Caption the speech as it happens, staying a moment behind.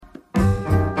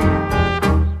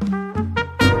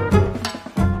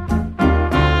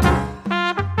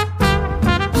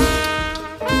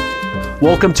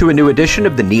Welcome to a new edition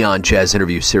of the Neon Jazz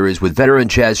Interview Series with veteran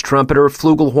jazz trumpeter,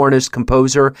 flugelhornist,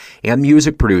 composer, and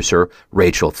music producer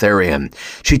Rachel Therrien.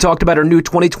 She talked about her new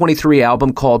 2023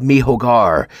 album called Mi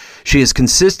Hogar. She is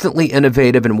consistently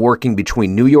innovative and working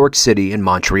between New York City and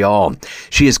Montreal.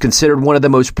 She is considered one of the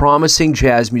most promising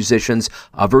jazz musicians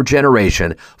of her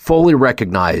generation, fully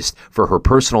recognized for her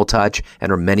personal touch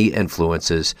and her many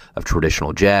influences of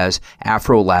traditional jazz,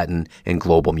 Afro-Latin, and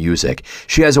global music.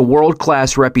 She has a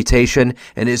world-class reputation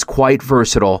and is quite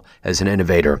versatile as an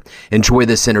innovator. Enjoy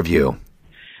this interview.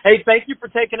 Hey, thank you for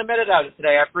taking a minute out of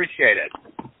today. I appreciate it.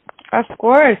 Of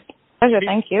course. Pleasure.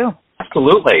 Thank you.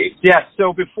 Absolutely. Yeah,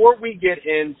 so before we get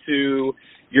into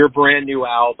your brand new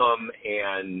album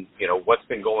and, what's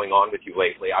been going on with you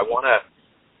lately, I want to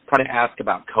kind of ask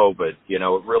about COVID.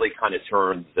 It really kind of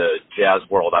turned the jazz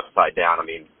world upside down. I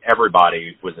mean,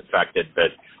 everybody was affected,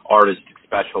 but artists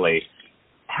especially.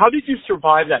 How did you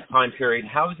survive that time period?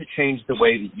 How has it changed the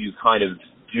way that you kind of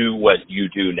do what you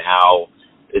do now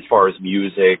as far as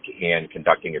music and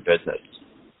conducting your business?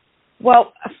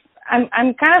 Well, I'm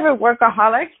kind of a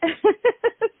workaholic,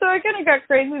 so I kind of got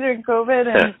crazy during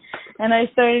COVID, and I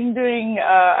started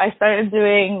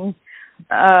doing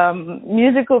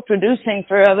musical producing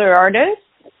for other artists,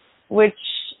 which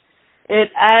it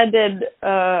added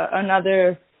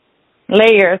another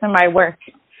layer to my work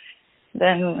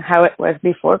than how it was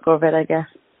before COVID, I guess.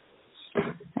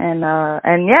 And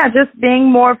yeah, just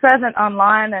being more present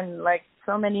online and like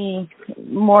so many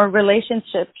more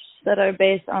relationships that are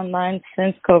based online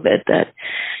since COVID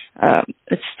that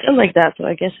it's still like that, so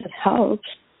I guess it helps.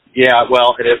 Yeah,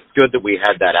 well, it is good that we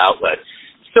had that outlet.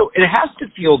 So it has to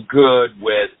feel good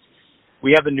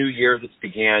we have a new year that's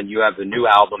began, you have the new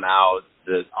album out,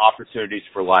 the opportunities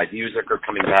for live music are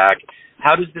coming back.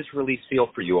 How does this release feel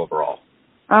for you overall?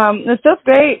 It feels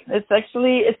great.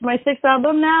 It's my sixth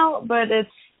album now, but it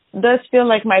does feel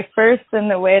like my first in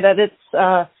the way that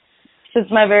it's since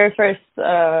my very first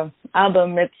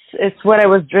album. It's what I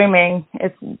was dreaming.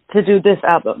 It's to do this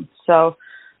album. So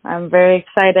I'm very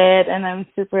excited, and I'm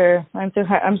super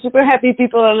happy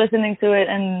people are listening to it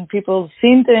and people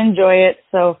seem to enjoy it.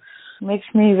 So it makes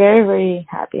me very, very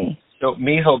happy. So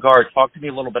Mi Hogar, talk to me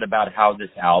a little bit about how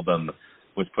this album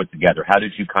was put together. How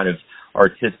did you kind of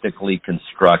artistically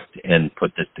construct and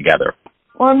put this together?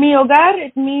 Well, Mi Hogar,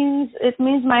 it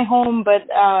means my home, but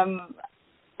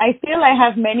I feel I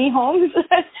have many homes.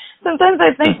 Sometimes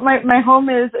I think my home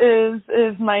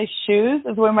is my shoes,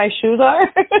 is where my shoes are.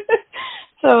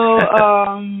 So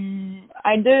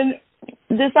I did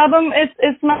this album.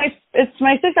 It's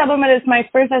my sixth album, and it's my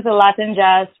first as a Latin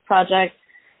jazz project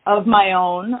of my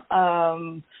own.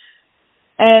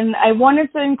 And I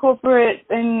wanted to incorporate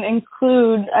and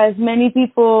include as many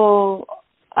people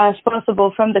as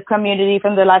possible from the community,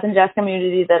 from the Latin jazz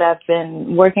community that I've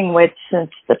been working with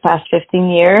since the past 15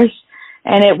 years.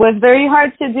 And it was very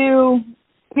hard to do.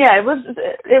 Yeah, it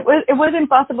was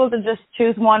impossible to just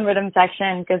choose one rhythm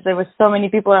section because there was so many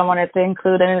people I wanted to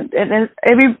include, and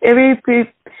every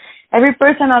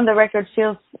person on the record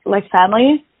feels like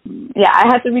family. Yeah, I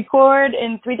had to record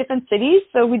in 3 different cities.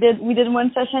 So we did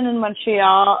one session in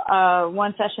Montreal,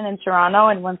 one session in Toronto,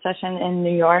 and one session in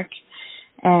New York,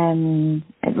 and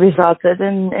it resulted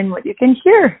in what you can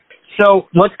hear. So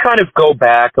let's kind of go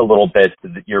back a little bit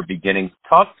to your beginnings.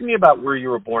 Talk to me about where you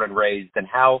were born and raised and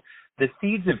how the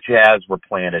seeds of jazz were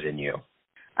planted in you.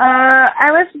 I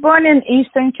was born in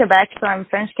Eastern Quebec, so I'm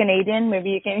French Canadian.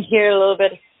 Maybe you can hear a little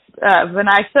bit of an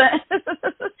accent.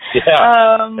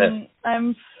 Yeah.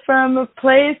 I'm from a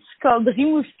place called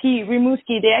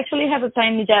Rimouski. They actually have a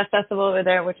tiny jazz festival over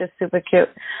there, which is super cute.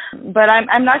 But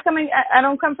I'm not coming. I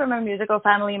don't come from a musical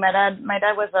family. My dad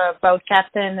was a boat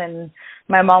captain, and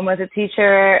my mom was a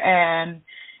teacher. And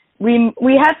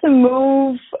we had to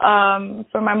move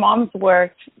for my mom's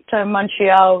work to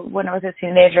Montreal when I was a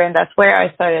teenager, and that's where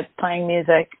I started playing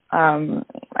music.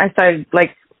 I started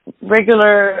like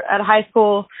regular at high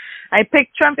school. I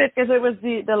picked trumpet because it was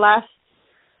the last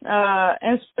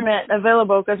instrument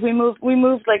available, because we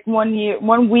moved like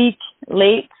 1 week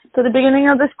late to the beginning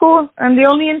of the school, and the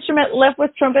only instrument left was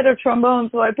trumpet or trombone,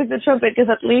 so I picked the trumpet because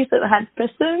at least it had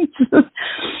pistons.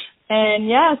 And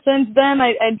yeah, since then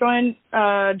I joined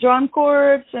drum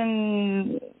corps,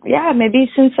 and yeah, maybe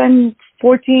since I'm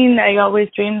 14 I always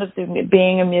dreamed of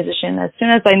being a musician. As soon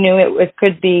as I knew it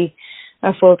could be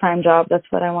a full-time job, that's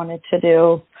what I wanted to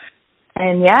do.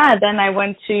 And yeah, then I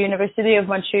went to University of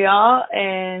Montreal,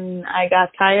 and I got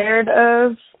tired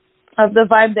of the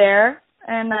vibe there,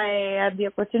 and I had the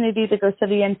opportunity to go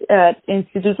study at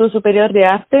Instituto Superior de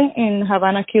Arte in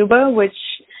Havana, Cuba, which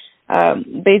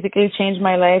basically changed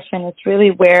my life, and it's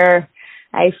really where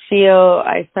I feel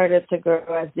I started to grow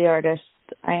as the artist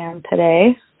I am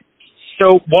today.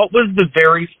 So what was the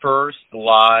very first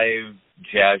live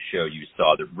jazz show you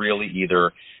saw that really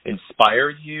either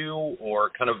inspired you or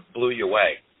kind of blew you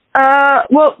away?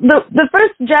 Well, the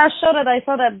first jazz show that I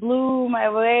saw that blew my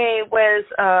way was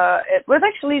it was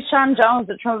actually Sean Jones,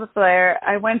 the trumpet player.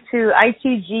 I went to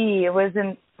ITG. It was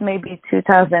in maybe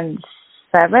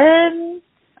 2007.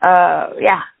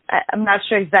 I'm not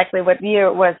sure exactly what year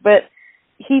it was, but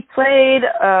he played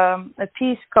a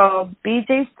piece called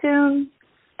BJ's Tune,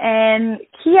 and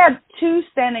he had 2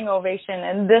 standing ovations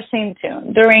in the same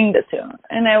tune during the tune,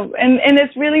 and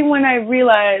it's really when I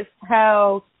realized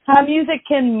how music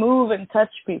can move and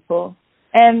touch people.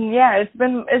 And yeah, it's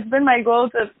been my goal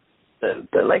to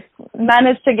like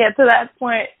manage to get to that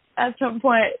point at some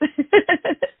point.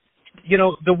 You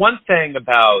know, the one thing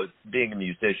about being a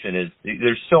musician is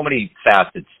there's so many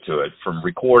facets to it, from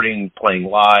recording, playing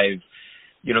live,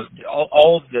 you know,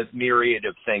 all of the myriad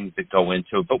of things that go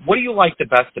into it. But what do you like the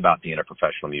best about being a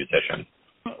professional musician?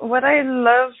 What I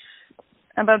love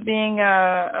about being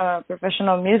a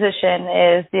professional musician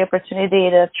is the opportunity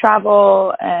to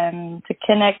travel and to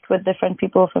connect with different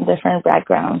people from different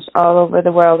backgrounds all over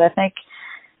the world. I think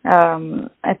I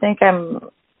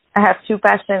have 2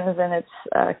 passions, and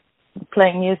it's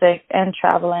playing music and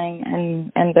traveling,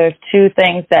 and there's 2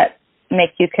 things that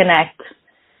make you connect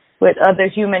with other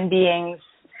human beings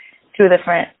through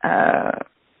different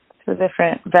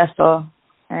vessel,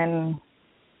 and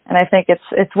I think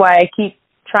it's why I keep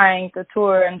trying to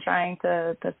tour and trying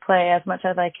to play as much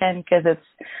as I can, because it's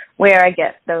where I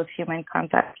get those human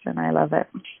contacts, and I love it.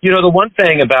 You know, the one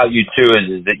thing about you too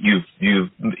is that you've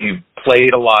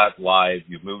played a lot live,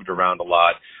 you've moved around a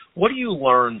lot. What do you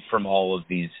learn from all of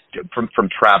these, from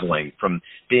traveling, from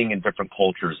being in different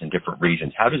cultures and different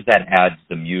regions? How does that add to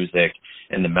the music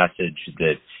and the message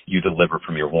that you deliver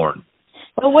from your horn?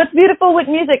 Well, what's beautiful with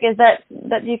music is that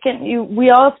we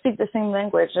all speak the same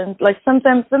language, and like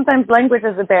sometimes language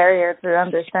is a barrier to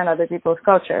understand other people's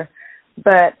culture.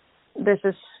 But this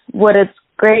is what it's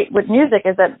great with music,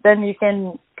 is that then you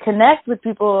can connect with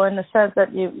people in the sense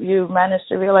that you manage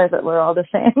to realize that we're all the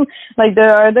same. Like,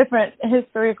 there are different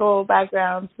historical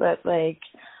backgrounds, but like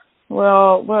we're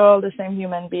all the same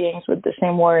human beings with the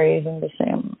same worries and the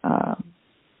same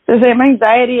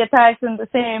anxiety attacks and the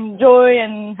same joy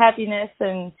and happiness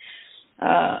and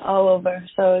all over.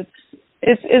 So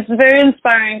it's very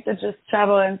inspiring to just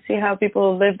travel and see how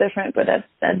people live different, but at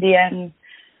the end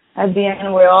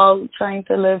we're all trying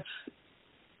to live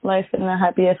life in the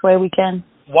happiest way we can.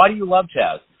 Why do you love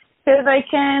jazz? Because I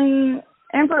can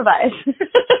improvise.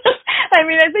 I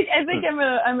mean, I think I'm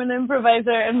an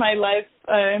improviser in my life,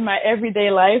 in my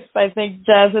everyday life. I think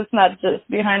jazz is not just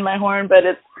behind my horn, but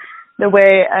it's the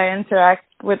way I interact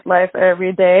with life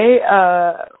every day.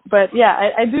 But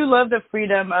yeah, I do love the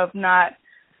freedom of not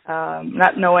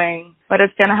knowing what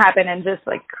is going to happen and just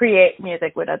like create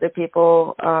music with other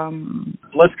people.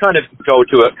 Let's kind of go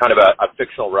to a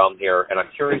fictional realm here, and I'm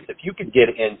curious if you could get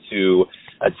into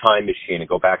a time machine and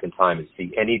go back in time and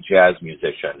see any jazz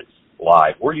musician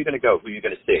live. Where are you going to go? Who are you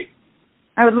going to see?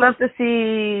 I would love to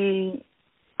see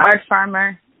Art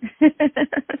Farmer,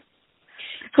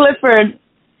 Clifford.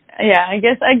 Yeah, I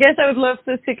guess I would love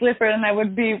to see Clifford, and I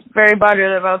would be very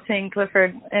bothered about seeing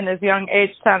Clifford in his young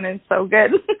age sounding so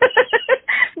good.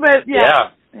 But yeah.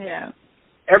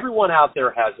 Everyone out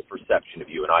there has a perception of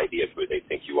you, an idea of who they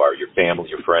think you are, your family,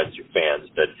 your friends, your fans,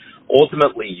 but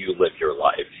ultimately you live your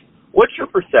life. What's your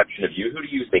perception of you? Who do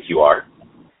you think you are?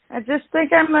 I just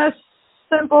think I'm a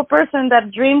simple person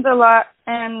that dreams a lot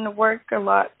and works a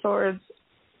lot towards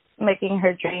making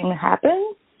her dream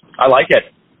happen. I like it.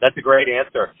 That's a great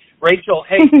answer. Rachel,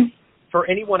 hey, for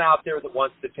anyone out there that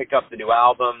wants to pick up the new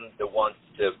album, that wants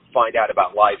to find out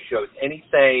about live shows,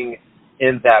 anything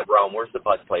in that realm, where's the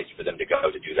best place for them to go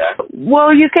to do that?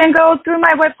 Well, you can go through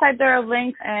my website. There are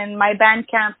links, and my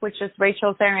Bandcamp, which is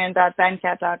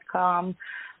racheltherrien.bandcamp.com.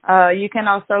 You can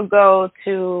also go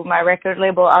to my record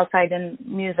label, Outside in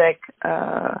Music,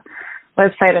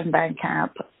 website and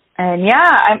Bandcamp. And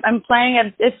yeah, I'm playing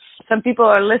at, if some people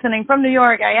are listening from New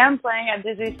York, I am playing at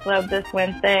Dizzy's Club this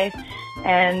Wednesday.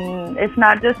 And if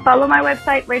not, just follow my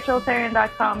website,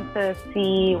 racheltherrien.com, to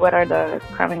see what are the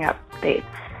coming up dates.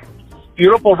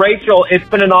 Beautiful. Rachel, it's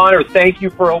been an honor. Thank you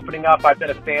for opening up. I've been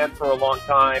a fan for a long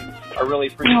time. I really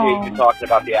appreciate you talking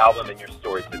about the album and your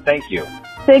story. So thank you.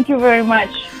 Thank you very much.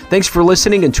 Thanks for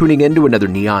listening and tuning in to another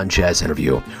Neon Jazz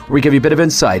interview, where we give you a bit of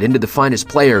insight into the finest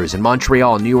players in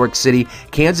Montreal, New York City,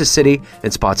 Kansas City,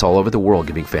 and spots all over the world,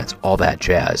 giving fans all that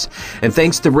jazz. And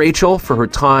thanks to Rachel for her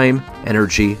time,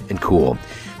 energy, and cool.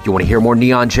 If you want to hear more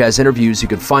Neon Jazz interviews, you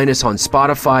can find us on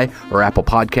Spotify or Apple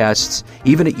Podcasts,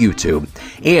 even at YouTube.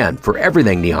 And for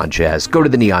everything Neon Jazz, go to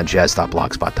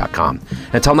theneonjazz.blogspot.com.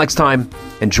 Until next time,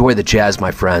 enjoy the jazz, my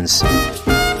friends.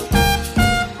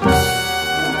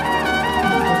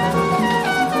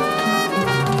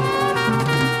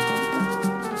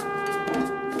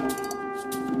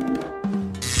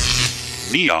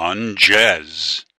 Neon Jazz.